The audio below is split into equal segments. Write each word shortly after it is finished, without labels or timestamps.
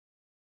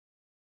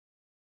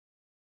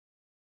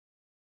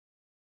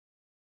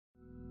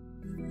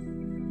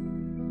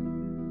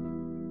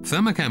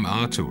Thermocam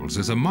RTools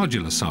is a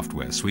modular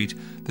software suite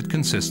that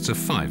consists of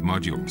 5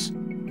 modules.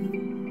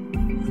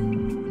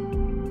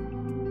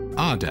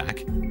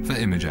 RDAC for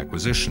image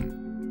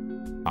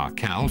acquisition,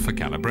 RCal for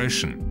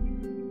calibration,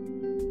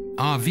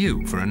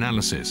 RView for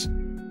analysis,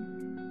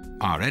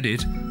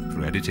 REdit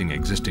for editing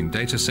existing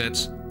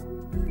datasets,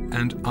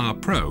 and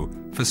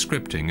RPro for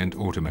scripting and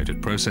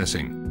automated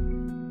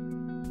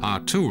processing.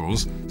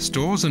 RTools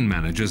stores and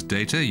manages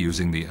data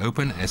using the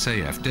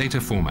OpenSAF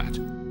data format.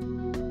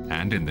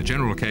 And in the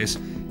general case,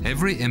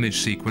 every image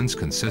sequence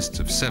consists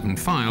of 7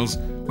 files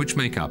which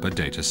make up a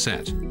data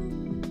set.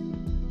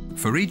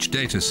 For each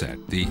data set,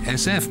 the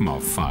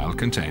SFMOV file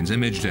contains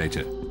image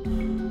data.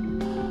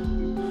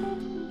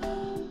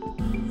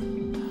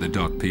 The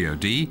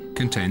 .pod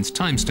contains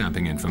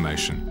timestamping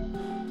information.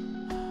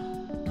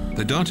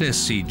 The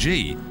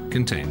 .scg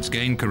contains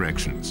gain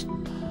corrections.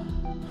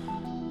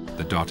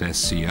 The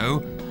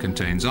 .sco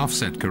contains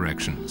offset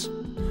corrections.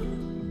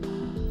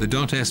 The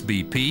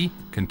 .sbp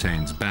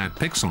contains bad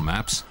pixel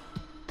maps.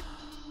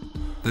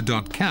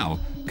 The .cal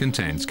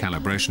contains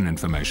calibration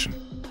information.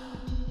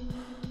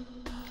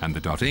 And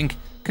the .inc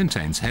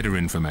contains header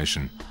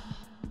information.